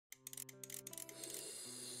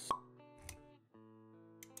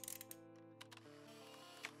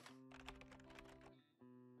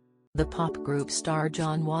The pop group star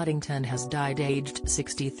John Waddington has died aged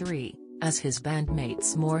 63, as his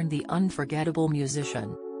bandmates mourn the unforgettable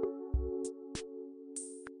musician.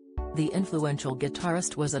 The influential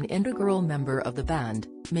guitarist was an integral member of the band,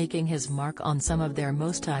 making his mark on some of their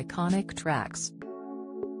most iconic tracks.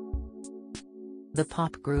 The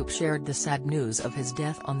pop group shared the sad news of his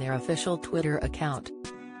death on their official Twitter account.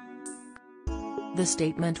 The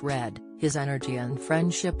statement read, "His energy and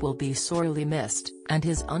friendship will be sorely missed, and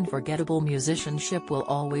his unforgettable musicianship will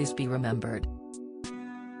always be remembered."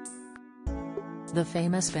 The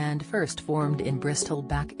famous band first formed in Bristol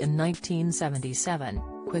back in 1977,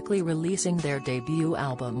 quickly releasing their debut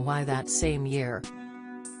album Why that same year.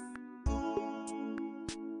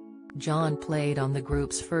 John played on the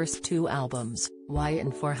group's first two albums, Why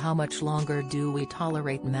and For How Much Longer Do We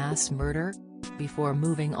Tolerate Mass Murder?, before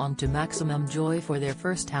moving on to Maximum Joy for their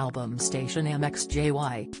first album Station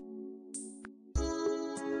MXJY.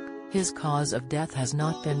 His cause of death has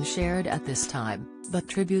not been shared at this time, but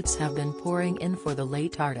tributes have been pouring in for the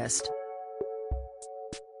late artist.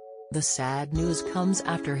 The sad news comes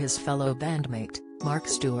after his fellow bandmate, Mark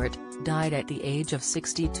Stewart, died at the age of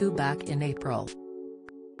 62 back in April.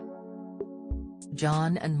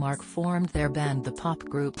 John and Mark formed their band The Pop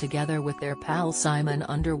Group together with their pal Simon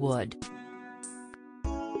Underwood.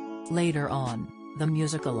 Later on, the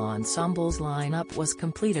musical ensemble's lineup was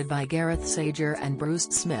completed by Gareth Sager and Bruce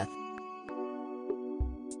Smith.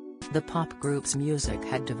 The pop group's music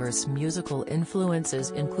had diverse musical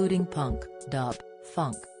influences including punk, dub,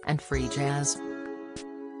 funk, and free jazz.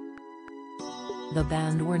 The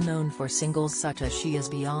band were known for singles such as She Is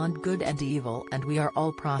Beyond Good and Evil and We Are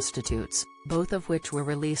All Prostitutes, both of which were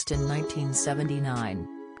released in 1979.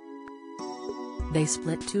 They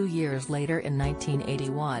split 2 years later in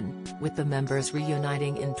 1981, with the members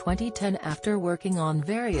reuniting in 2010 after working on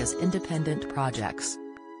various independent projects.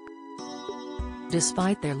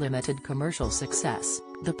 Despite their limited commercial success,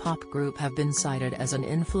 the pop group have been cited as an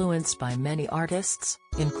influence by many artists,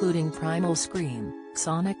 including Primal Scream,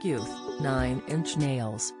 Sonic Youth, 9 Inch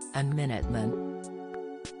Nails, and Minutemen.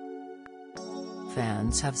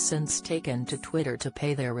 Fans have since taken to Twitter to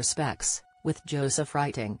pay their respects, with Joseph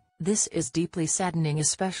writing, "This is deeply saddening,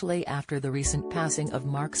 especially after the recent passing of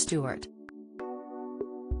Mark Stewart.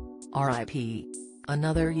 R.I.P."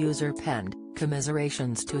 Another user penned,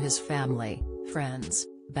 "Commiserations to his family, friends,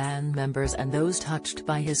 band members and those touched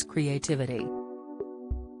by his creativity.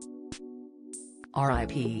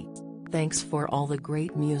 R.I.P. Thanks for all the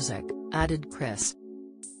great music," added Chris.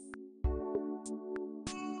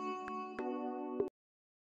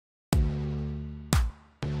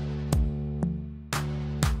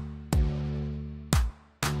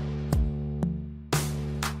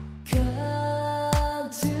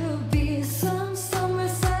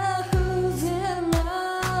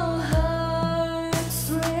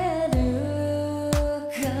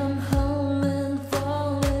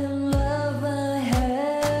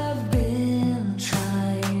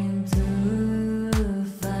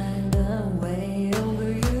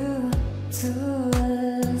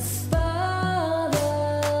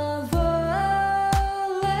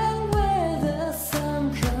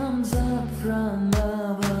 From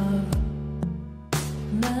above,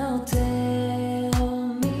 now